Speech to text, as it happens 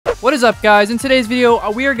What is up, guys? In today's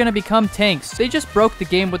video, we are going to become tanks. They just broke the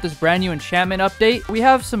game with this brand new enchantment update. We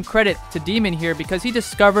have some credit to Demon here because he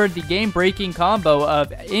discovered the game-breaking combo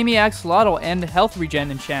of Amy Axolotl and health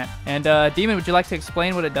regen enchant. And Demon, would you like to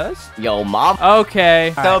explain what it does? Yo, mom.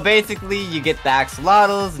 Okay. So basically, you get the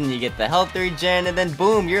axolotls and you get the health regen, and then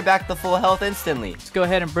boom, you're back to full health instantly. Let's go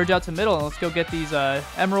ahead and bridge out to middle and let's go get these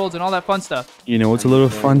emeralds and all that fun stuff. You know what's a little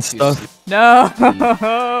fun stuff? No!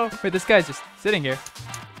 Wait, this guy's just sitting here.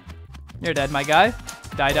 You're dead, my guy.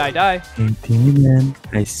 Die, die, die. Hey, Demon.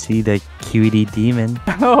 I see the cutie demon.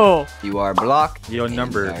 Oh! You are blocked. Yo,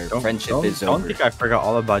 Number. Our friendship is don't over. think I forgot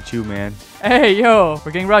all about you, man. Hey, yo!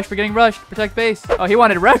 We're getting rushed, we're getting rushed. Protect base. Oh, he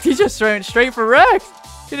wanted Rex. He just went straight for Rex.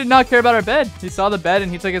 He did not care about our bed. He saw the bed and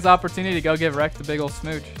he took his opportunity to go give Rex the big old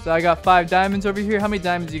smooch. So I got 5 diamonds over here. How many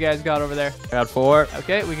diamonds you guys got over there? I got 4.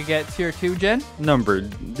 Okay, we could get tier 2 gen. Number,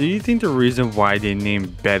 do you think the reason why they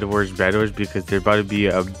named Bedwars because they're about to be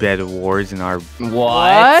a bed wars in our...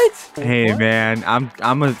 What? Hey, What? man,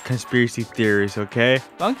 I'm a conspiracy theorist, okay?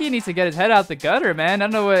 Funky needs to get his head out the gutter, man. I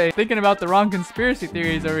don't know what thinking about the wrong conspiracy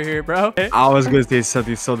theories over here, bro. I was gonna say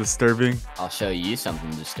something so disturbing. I'll show you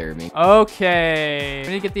something disturbing. Okay.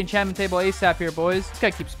 We need to get the enchantment table ASAP here, boys. This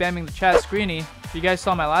guy keeps spamming the chat screeny. If you guys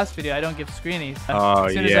saw my last video, I don't give screenies. Oh,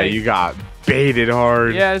 As soon as yeah, you got baited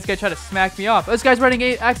hard. Yeah, this guy tried to smack me off. Oh, this guy's running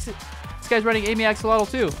Amy Axolotl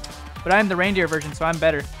too. But I am the reindeer version, so I'm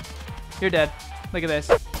better. You're dead. Look at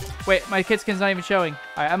this. Wait, my kit skin's not even showing.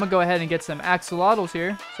 All right, I'm gonna go ahead and get some axolotls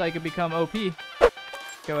here so I can become OP.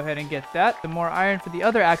 Go ahead and get that. Some more iron for the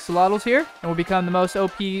other axolotls here, and we'll become the most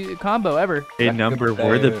OP combo ever. Hey, Number,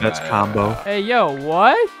 we're the best combo. Hey, yo,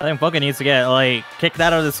 what? I think Funky needs to get, like, kicked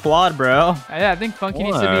out of the squad, bro. Yeah, I think Funky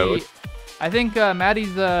needs to be... I think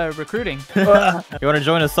Maddie's recruiting. You want to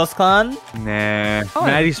join a sus clan? Nah, Oh.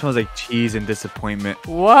 Maddie smells like cheese and disappointment.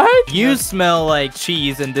 What? You smell like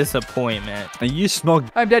cheese and disappointment. And you smell...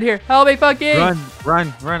 I'm dead here. Help me, Funky!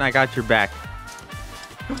 Run, I got your back.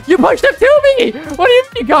 You pushed him to me! What do you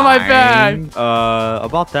mean you got my back?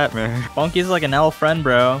 About that, man. Funky's like an elf friend,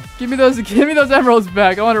 bro. Give me those emeralds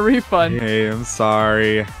back. I want a refund. Hey, I'm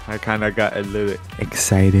sorry. I kind of got a little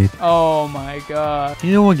excited. Oh my god.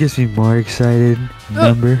 You know what gets me more excited?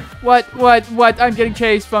 Number? What? I'm getting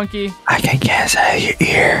chased, Funky. I can guess out of your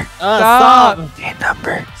ear. Stop. Hey,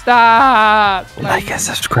 Number. Stop. Like and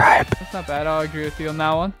subscribe. That's not bad. I'll agree with you on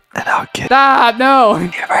that one. And I'll get... Stop. No.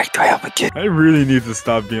 I really need to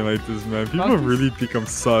stop being like this, man. People Monkeys? really think I'm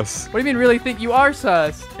sus. What do you mean really think you are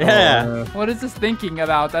sus? Yeah. What is this thinking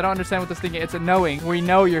about? I don't understand what this thinking. It's a knowing. We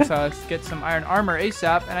know you're sus. Get some iron armor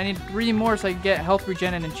ASAP. And I need 3 more so I can get health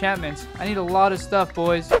regen and enchantments. I need a lot of stuff,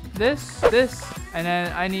 boys. This. And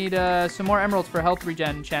then I need some more emeralds for health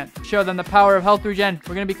regen enchant. Show them the power of health regen.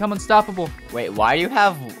 We're going to become unstoppable. Wait, why do you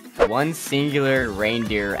have one singular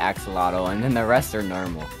reindeer axolotl and then the rest are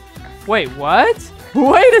normal? Wait, what?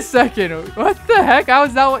 Wait a second. What the heck? How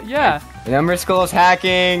is that what? Yeah. Numberskull's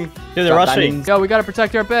hacking. Dude, they're rushing. Yo, we got to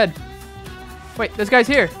protect our bed. Wait, this guy's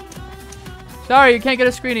here. Sorry, you can't get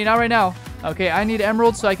a screenie. Not right now. Okay, I need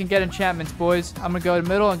emeralds so I can get enchantments, boys. I'm going to go to the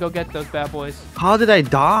middle and go get those bad boys. How did I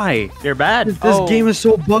die? You're bad. This game is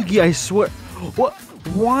so buggy, I swear. What?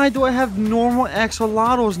 Why do I have normal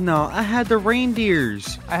axolotls now? I had the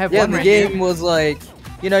reindeers. I have Yeah, one the reindeer. game was like,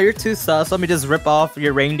 you know, you're too sus. Let me just rip off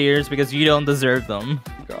your reindeers because you don't deserve them.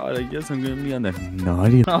 God, I guess I'm gonna be on the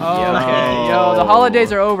naughty. Oh, okay. Yo, the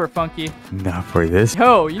holidays are over, Funky. Not for this.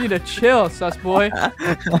 Yo, you need to chill, sus boy.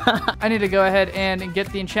 I need to go ahead and get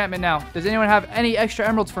the enchantment now. Does anyone have any extra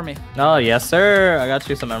emeralds for me? Oh, yes, sir. I got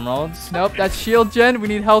you some emeralds. Nope, that's shield gen. We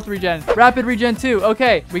need health regen. Rapid regen too.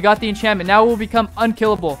 Okay, we got the enchantment. Now we'll become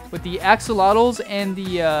unkillable. With the axolotls and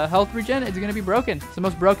the health regen, it's gonna be broken. It's the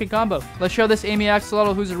most broken combo. Let's show this Amy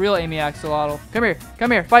Axolotl who's a real Amy Axolotl.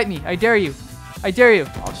 Come here, fight me. I dare you. I dare you.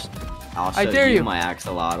 I'll I show dare you. my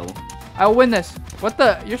axolotl. I will win this. What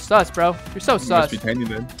the? You're sus, bro. You're so You sus. must be tiny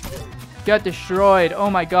then. Got destroyed.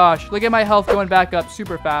 Oh my gosh. Look at my health going back up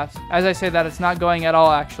super fast. As I say that, it's not going at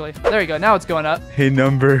all, actually. There we go. Now it's going up. Hey,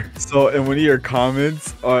 Number. So in one of your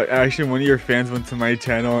comments, actually one of your fans went to my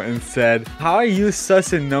channel and said, how are you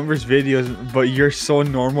sus in Numbers videos, but you're so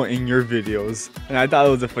normal in your videos? And I thought it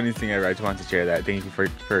was the funniest thing ever. I just wanted to share that. Thank you for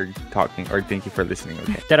talking, or thank you for listening.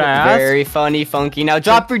 Okay. Did I ask? Very funny, Funky. Now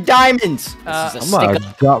drop your diamonds. Uh, This is a I'm stick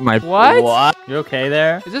gonna drop my... What? You okay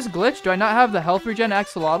there? Is this glitch? Do I not have the health regen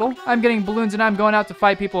axolotl? I'm getting balloons and I'm going out to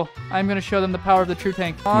fight people. I'm going to show them the power of the true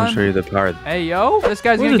tank. I'm gonna show you the power. Hey, yo. This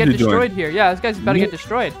guy's What going to is get he doing? destroyed here. Yeah, this guy's about to get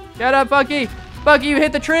destroyed. Get up, Bucky. Bucky, you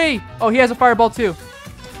hit the tree. Oh, he has a fireball too.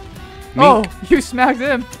 Oh, you smacked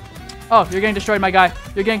him. Oh, you're getting destroyed, my guy.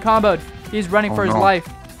 You're getting comboed. He's running for his life.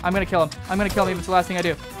 I'm going to kill him. I'm going to kill him even if it's the last thing I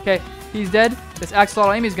do. Okay, he's dead. This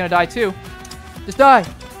Axolotl Amy is gonna die too. Just die.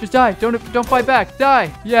 Just die. Don't fight back.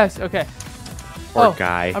 Die. Yes. Okay. Poor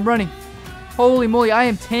guy. I'm running. Holy moly, I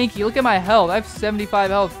am tanky. Look at my health. I have 75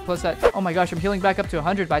 health plus that. Oh my gosh, I'm healing back up to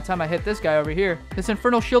 100 by the time I hit this guy over here. This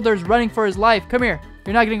infernal shielder is running for his life. Come here.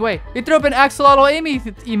 You're not getting away. He threw up an Axolotl Amy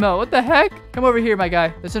emote. What the heck? Come over here, my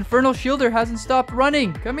guy. This infernal shielder hasn't stopped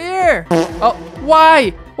running. Come here. Oh, why?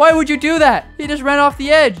 Why would you do that? He just ran off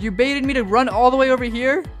the edge. You baited me to run all the way over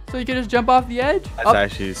here so you could just jump off the edge? That's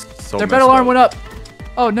actually so Their bed alarm went up.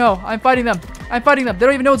 Oh no, I'm fighting them. I'm fighting them. They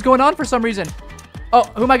don't even know what's going on for some reason. Oh,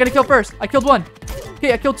 who am I gonna kill first? I killed one.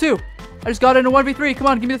 Okay, I killed two. I just got in a 1v3. Come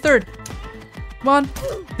on, give me the third. Come on.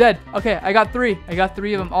 Dead. Okay, I got three. I got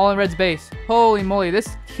three of them all in Red's base. Holy moly,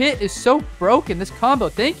 this kit is so broken. This combo.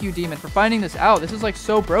 Thank you, Demon, for finding this out. This is like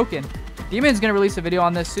so broken. Demon's gonna release a video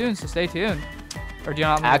on this soon, so stay tuned. Or do you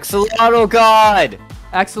not? Axolotl God.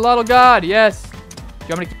 Axolotl God, yes. Do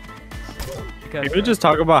you want me to... Can we just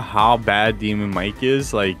talk about how bad Demon Mike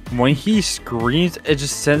is? Like, when he screams, it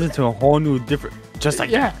just sends it to a whole new different... Just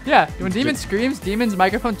like yeah. When Demon screams, Demon's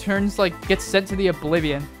microphone turns gets sent to the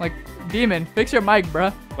oblivion. Like, Demon, fix your mic,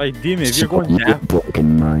 bruh. Like, Demon, if you're going down...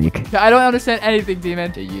 broken mic. I don't understand anything,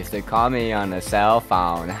 Demon. They used to call me on the cell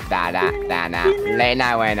phone. Late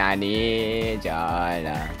night when I need you.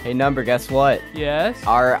 Hey, Number, guess what? Yes.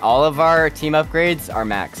 All of our team upgrades are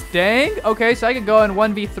maxed. Dang. Okay, so I can go in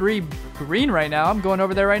 1v3 green right now. I'm going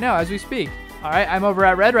over there right now as we speak. All right, I'm over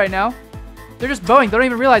at red right now. They're just bowing. They don't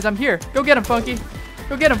even realize I'm here. Go get him, Funky.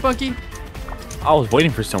 Go get him, Funky. I was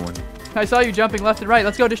waiting for someone. I saw you jumping left and right.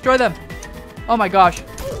 Let's go destroy them. Oh my gosh.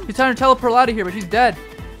 He's trying to teleport out of here, but he's dead.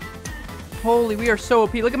 Holy, we are so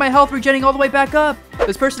OP. Look at my health regenerating all the way back up.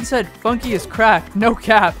 This person said Funky is cracked. No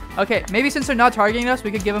cap. Okay, maybe since they're not targeting us,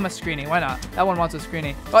 we could give them a screening. Why not? That one wants a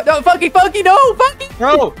screening. Oh, no, Funky, no, Funky.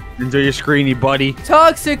 Bro, enjoy your screeny, buddy.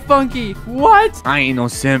 Toxic Funky. What? I ain't no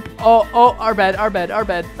simp. Oh, our bed. Our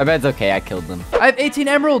bed's okay. I killed them. I have 18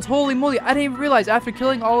 emeralds. Holy moly. I didn't even realize after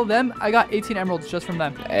killing all of them, I got 18 emeralds just from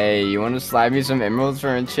them. Hey, you want to slide me some emeralds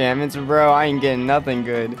for enchantments, bro? I ain't getting nothing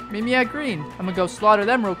good. Meet me at green. I'm gonna go slaughter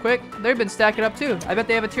them real quick. They've been stacking up too. I bet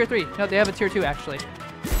they have a tier 3. No, they have a tier 2 actually.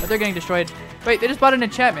 But they're getting destroyed. Wait, they just bought an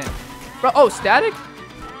enchantment. Bro, oh, static?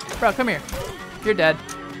 Bro, come here. You're dead.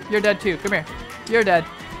 You're dead too. Come here. You're dead.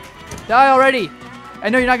 Die already. I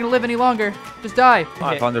know you're not gonna live any longer. Just die. Oh,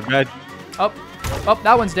 I found their bed. Oh,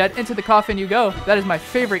 that one's dead. Into the coffin you go. That is my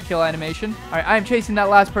favorite kill animation. All right, I am chasing that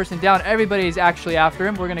last person down. Everybody is actually after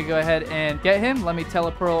him. We're gonna go ahead and get him. Let me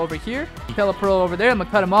telepro over here. Telepro over there. I'm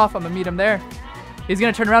gonna cut him off. I'm gonna meet him there. He's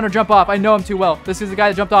gonna turn around or jump off. I know him too well. This is the guy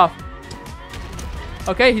that jumped off.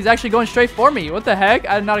 Okay, he's actually going straight for me. What the heck?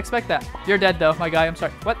 I did not expect that. You're dead though, my guy. I'm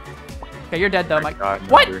sorry. What? Okay, you're dead though, my God,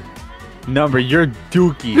 what? Number, you're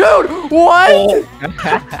dookie. Dude, what?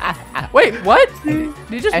 Oh. Wait, what? Did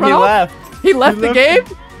he just And run he off? left. He left the game?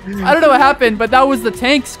 I don't know what happened, but that was the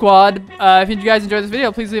tank squad. If you guys enjoyed this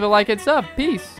video, please leave a like and sub. Peace.